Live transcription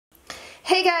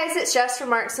Hey guys, it's Jess from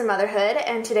Marks and Motherhood,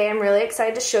 and today I'm really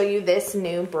excited to show you this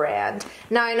new brand.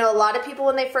 Now I know a lot of people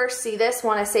when they first see this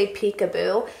want to say Peke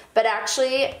Buo, but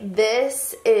actually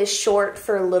this is short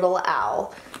for little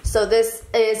owl. So this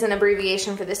is an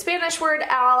abbreviation for the Spanish word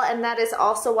owl, and that is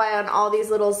also why on all these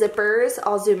little zippers,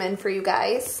 I'll zoom in for you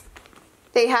guys,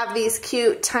 they have these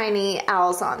cute tiny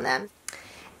owls on them.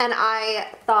 And I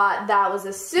thought that was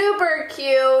a super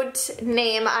cute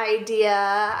name idea.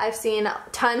 I've seen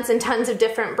tons and tons of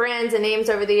different brands and names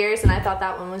over the years, and I thought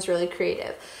that one was really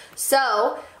creative.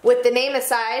 So, with the name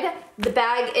aside, the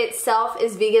bag itself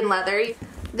is vegan leather.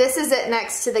 This is it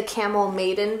next to the Camel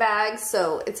Maiden bag,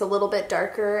 so it's a little bit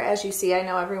darker. As you see, I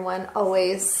know everyone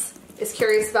always is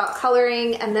curious about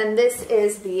coloring. And then this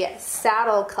is the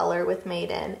saddle color with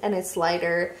Maiden, and it's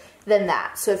lighter than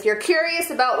that. So if you're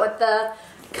curious about what the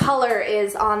color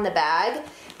is on the bag,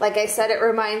 like I said, it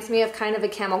reminds me of kind of a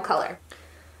camel color.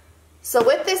 So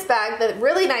with this bag, the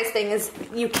really nice thing is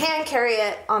you can carry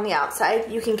it on the outside.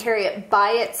 You can carry it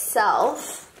by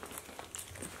itself,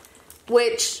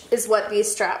 which is what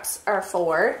these straps are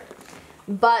for.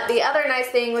 But the other nice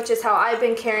thing, which is how I've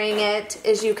been carrying it,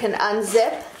 is you can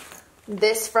unzip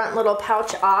this front little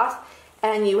pouch off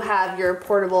and you have your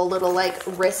portable little like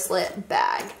wristlet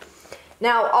bag.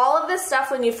 Now, all of this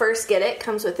stuff, when you first get it,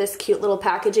 comes with this cute little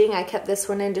packaging. I kept this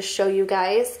one in to show you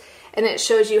guys, and it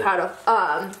shows you how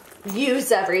to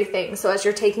use everything. So as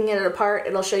you're taking it apart,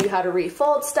 it'll show you how to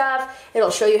refold stuff. It'll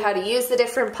show you how to use the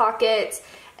different pockets,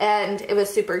 and it was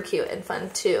super cute and fun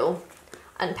to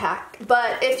unpack.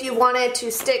 But if you wanted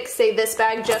to stick, say, this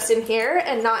bag just in here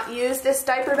and not use this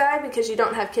diaper bag because you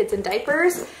don't have kids in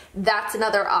diapers, that's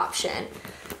another option.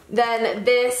 Then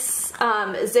this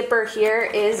zipper here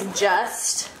is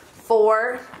just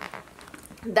for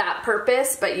that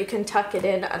purpose, but you can tuck it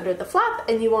in under the flap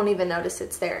and you won't even notice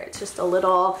it's there. It's just a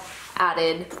little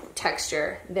added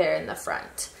texture there in the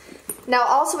front. Now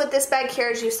also with this bag here,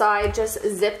 as you saw, I just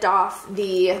zipped off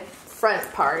the front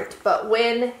part, but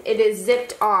when it is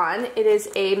zipped on, it is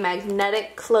a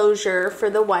magnetic closure for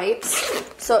the wipes,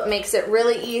 so it makes it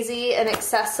really easy and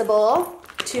accessible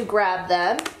to grab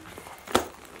them.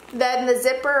 Then the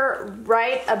zipper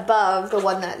right above the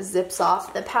one that zips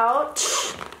off the pouch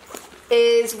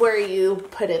is where you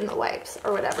put in the wipes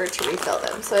or whatever to refill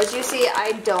them. So as you see,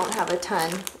 I don't have a ton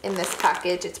in this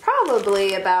package. It's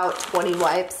probably about 20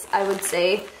 wipes, I would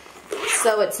say.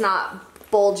 So it's not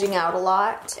bulging out a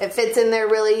lot. It fits in there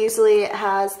really easily. It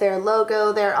has their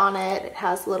logo there on it. It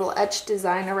has a little etched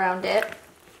design around it.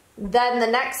 Then the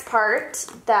next part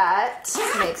that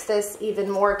makes this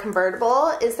even more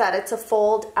convertible is that it's a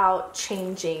fold out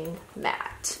changing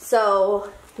mat.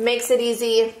 So makes it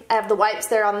easy. I have the wipes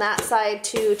there on that side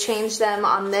to change them.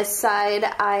 On this side,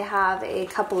 I have a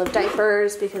couple of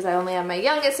diapers because I only have my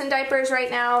youngest in diapers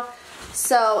right now.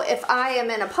 So if I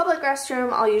am in a public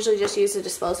restroom, I'll usually just use a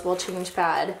disposable change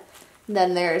pad.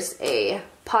 Then there's a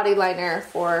potty liner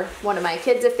for one of my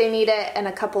kids if they need it, and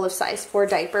a couple of size 4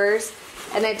 diapers.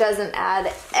 And it doesn't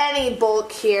add any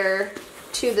bulk here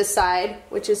to the side,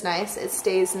 which is nice. It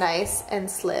stays nice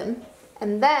and slim.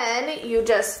 And then you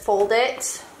just fold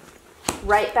it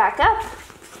right back up.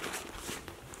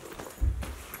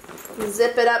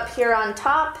 Zip it up here on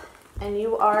top, and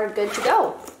you are good to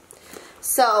go.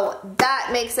 So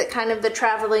that makes it kind of the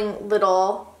traveling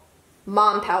little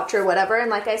mom pouch or whatever. And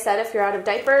like I said, if you're out of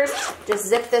diapers, just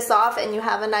zip this off and you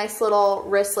have a nice little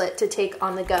wristlet to take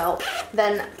on the go.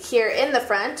 Then here in the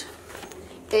front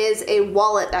is a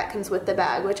wallet that comes with the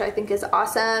bag, which I think is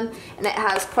awesome. And it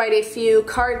has quite a few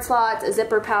card slots, a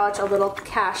zipper pouch, a little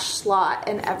cash slot,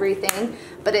 and everything.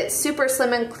 But it's super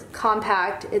slim and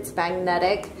compact. It's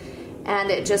magnetic,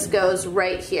 and it just goes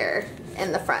right here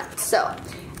in the front. So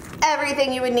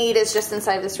everything you would need is just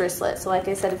inside this wristlet. So like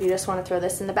I said, if you just want to throw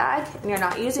this in the bag and you're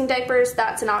not using diapers,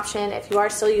 that's an option. If you are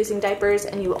still using diapers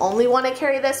and you only want to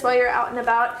carry this while you're out and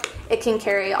about, it can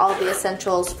carry all the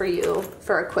essentials for you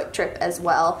for a quick trip as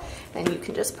well. And you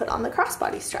can just put on the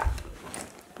crossbody strap.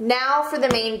 Now for the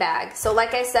main bag. So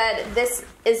like I said, this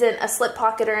isn't a slip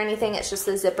pocket or anything. It's just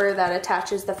a zipper that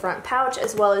attaches the front pouch,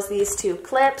 as well as these 2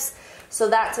 clips. So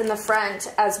that's in the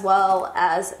front, as well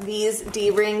as these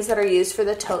D-rings that are used for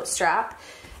the tote strap.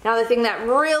 Now the thing that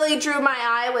really drew my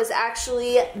eye was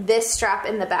actually this strap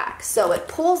in the back. So it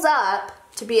pulls up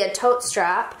to be a tote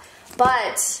strap,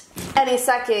 but any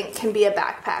second can be a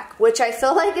backpack, which I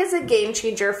feel like is a game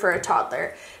changer for a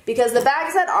toddler, because the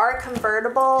bags that are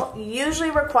convertible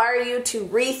usually require you to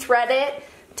re-thread it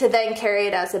to then carry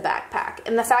it as a backpack.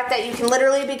 And the fact that you can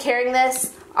literally be carrying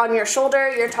this on your shoulder,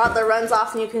 your toddler runs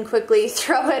off and you can quickly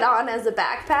throw it on as a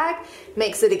backpack,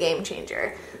 makes it a game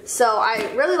changer. So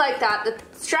I really like that.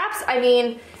 The straps, I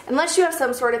mean, unless you have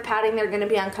some sort of padding, they're gonna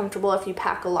be uncomfortable if you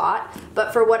pack a lot.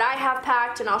 But for what I have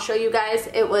packed, and I'll show you guys,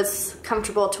 it was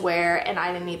comfortable to wear and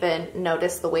I didn't even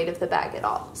notice the weight of the bag at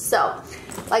all. So,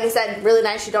 like I said, really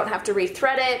nice. You don't have to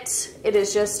re-thread it. It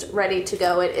is just ready to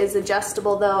go. It is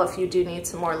adjustable though if you do need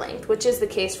some more length, which is the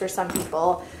case for some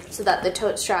people, so that the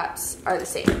tote straps are the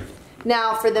same.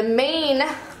 Now for the main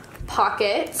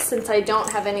pockets, since I don't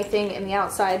have anything in the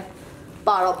outside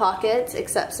bottle pockets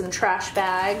except some trash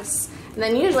bags, and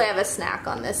then usually I have a snack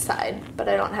on this side, but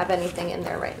I don't have anything in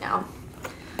there right now.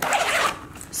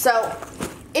 So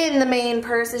in the main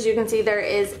purse, as you can see, there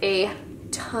is a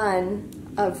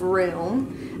ton of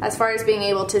room as far as being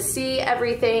able to see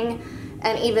everything.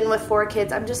 And even with 4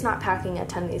 kids, I'm just not packing a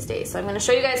ton these days. So I'm gonna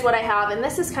show you guys what I have, and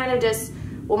this is kind of just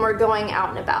when we're going out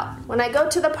and about. When I go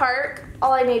to the park,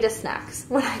 all I need is snacks.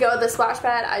 When I go to the splash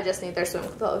pad, I just need their swim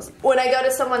clothes. When I go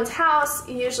to someone's house,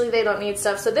 usually they don't need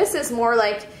stuff. So this is more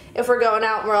like if we're going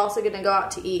out and we're also gonna go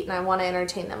out to eat and I wanna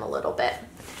entertain them a little bit.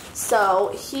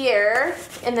 So here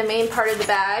in the main part of the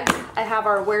bag, I have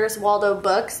our Where's Waldo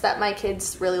books that my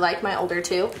kids really like, my older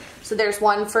 2. So there's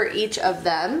one for each of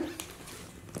them.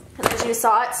 And as you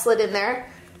saw, it slid in there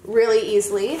really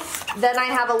easily. Then I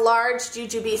have a large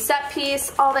Jujube set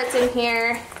piece. All that's in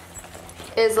here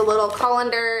is a little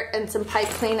colander and some pipe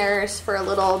cleaners for a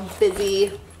little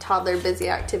busy, toddler busy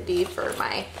activity for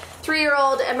my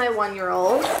 3-year-old and my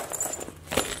 1-year-old.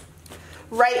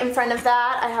 Right in front of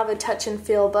that, I have a touch and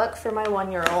feel book for my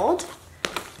 1-year-old.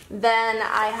 Then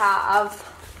I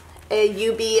have a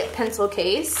UB pencil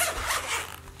case,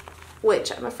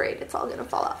 which I'm afraid it's all gonna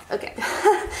fall out. Okay.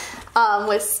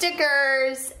 With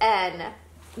stickers and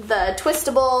the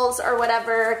twistables or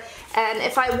whatever. And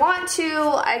if I want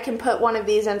to, I can put one of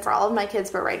these in for all of my kids,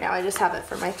 but right now I just have it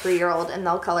for my 3-year-old, and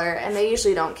they'll color, and they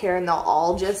usually don't care, and they'll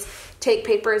all just take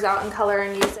papers out and color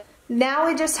and use it. Now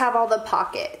we just have all the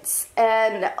pockets,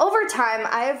 and over time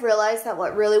I have realized that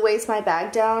what really weighs my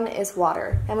bag down is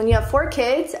water. And when you have 4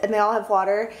 kids and they all have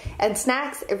water and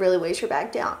snacks, it really weighs your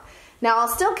bag down. Now I'll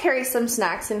still carry some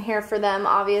snacks in here for them,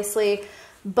 obviously,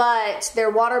 but their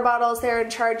water bottles they're in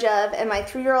charge of, and my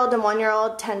 3-year-old and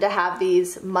 1-year-old tend to have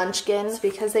these munchkins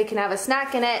because they can have a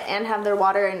snack in it and have their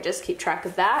water and just keep track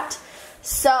of that.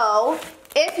 So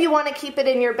if you want to keep it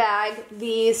in your bag,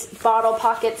 these bottle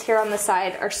pockets here on the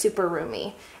side are super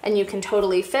roomy and you can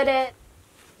totally fit it.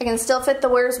 I can still fit the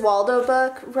Where's Waldo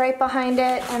book right behind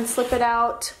it and slip it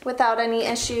out without any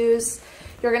issues.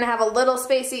 You're gonna have a little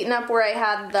space eaten up where I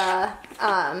had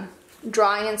the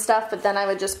drawing and stuff, but then I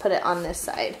would just put it on this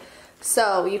side.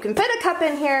 So you can fit a cup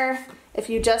in here. If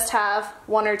you just have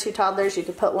 1 or 2 toddlers, you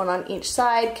could put one on each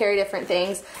side, carry different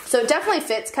things. So it definitely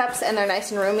fits cups, and they're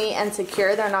nice and roomy and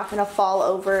secure. They're not gonna fall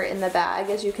over in the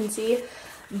bag, as you can see.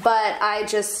 But I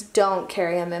just don't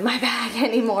carry them in my bag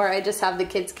anymore. I just have the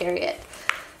kids carry it.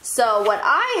 So what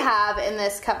I have in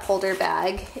this cup holder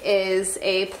bag is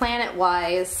a Planet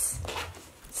Wise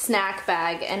snack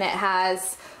bag, and it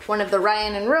has one of the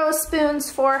Ryan and Rose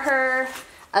spoons for her,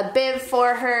 a bib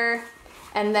for her,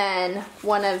 and then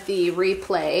one of the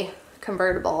Replay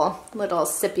convertible little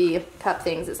sippy cup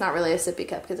things. It's not really a sippy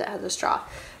cup because it has a straw,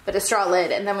 but a straw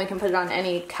lid, and then we can put it on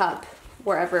any cup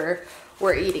wherever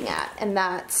we're eating at, and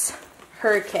that's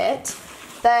her kit.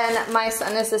 Then my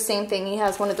son is the same thing. He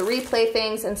has one of the Replay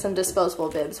things and some disposable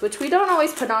bibs, which we don't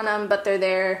always put on them, but they're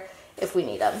there if we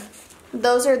need them.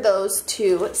 Those are those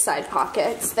 2 side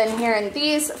pockets. Then here in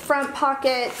these front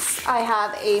pockets, I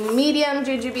have a medium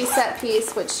Jujube set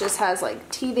piece, which just has like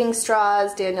teething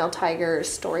straws, Daniel Tiger's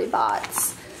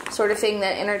Storybots, sort of thing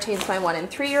that entertains my 1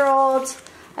 and 3-year-old.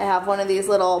 I have one of these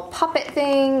little puppet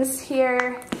things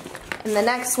here in the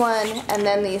next one, and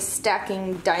then these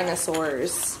stacking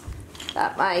dinosaurs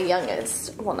that my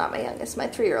youngest, well not my youngest, my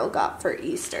 3-year-old got for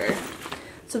Easter.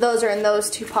 So those are in those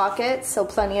 2 pockets, so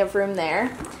plenty of room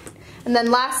there. And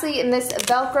then lastly, in this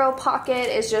Velcro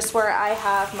pocket is just where I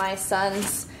have my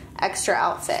son's extra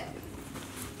outfit.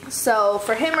 So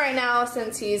for him right now,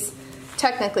 since he's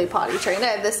technically potty trained, I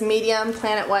have this medium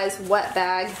Planet Wise wet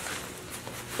bag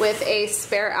with a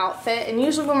spare outfit. And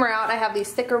usually when we're out, I have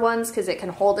these thicker ones because it can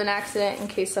hold an accident in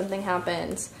case something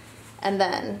happens. And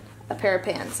then a pair of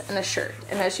pants and a shirt.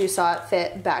 And as you saw, it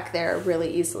fit back there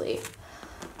really easily.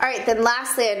 Alright, then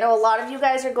lastly, I know a lot of you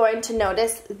guys are going to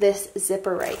notice this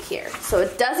zipper right here. So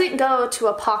it doesn't go to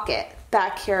a pocket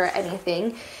back here or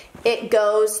anything. It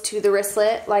goes to the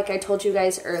wristlet, like I told you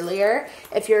guys earlier.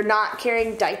 If you're not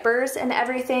carrying diapers and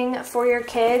everything for your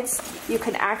kids, you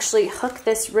can actually hook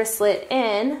this wristlet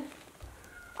in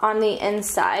on the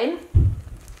inside.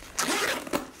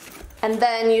 And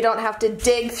then you don't have to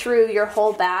dig through your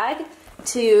whole bag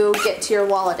to get to your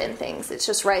wallet and things. It's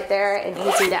just right there and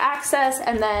easy to access.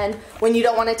 And then when you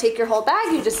don't want to take your whole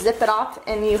bag, you just zip it off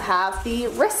and you have the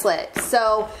wristlet.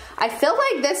 So I feel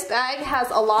like this bag has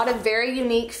a lot of very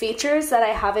unique features that I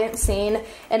haven't seen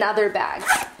in other bags.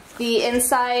 The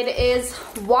inside is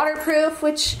waterproof,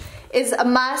 which is a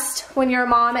must when you're a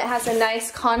mom. It has a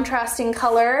nice contrasting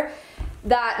color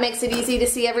that makes it easy to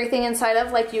see everything inside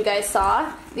of, like you guys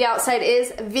saw. The outside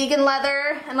is vegan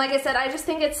leather, and like I said, I just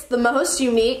think it's the most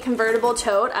unique convertible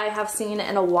tote I have seen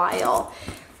in a while.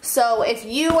 So if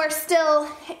you are still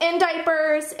in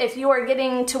diapers, if you are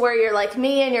getting to where you're like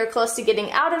me and you're close to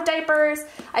getting out of diapers,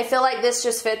 I feel like this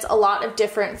just fits a lot of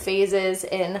different phases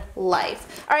in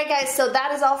life. All right guys, so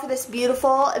that is all for this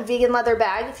beautiful vegan leather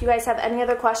bag. If you guys have any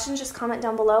other questions, just comment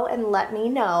down below and let me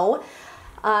know.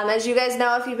 As you guys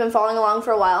know, if you've been following along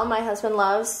for a while, my husband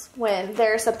loves when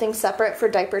there's something separate for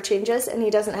diaper changes and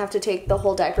he doesn't have to take the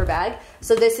whole diaper bag.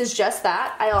 So this is just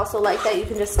that. I also like that you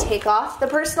can just take off the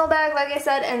personal bag, like I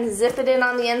said, and zip it in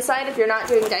on the inside if you're not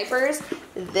doing diapers.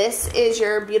 This is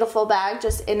your beautiful bag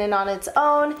just in and on its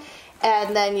own.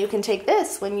 And then you can take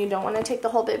this when you don't want to take the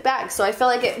whole big bag. So I feel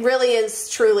like it really is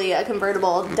truly a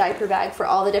convertible diaper bag for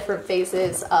all the different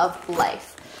phases of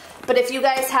life. But if you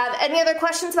guys have any other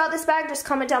questions about this bag, just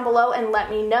comment down below and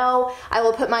let me know. I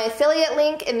will put my affiliate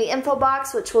link in the info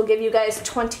box, which will give you guys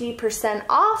 20%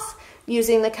 off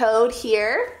using the code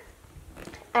here.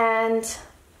 And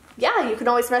yeah, you can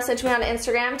always message me on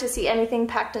Instagram to see anything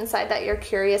packed inside that you're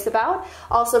curious about.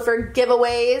 Also for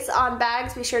giveaways on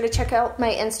bags, be sure to check out my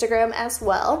Instagram as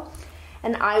well.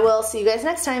 And I will see you guys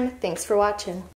next time. Thanks for watching.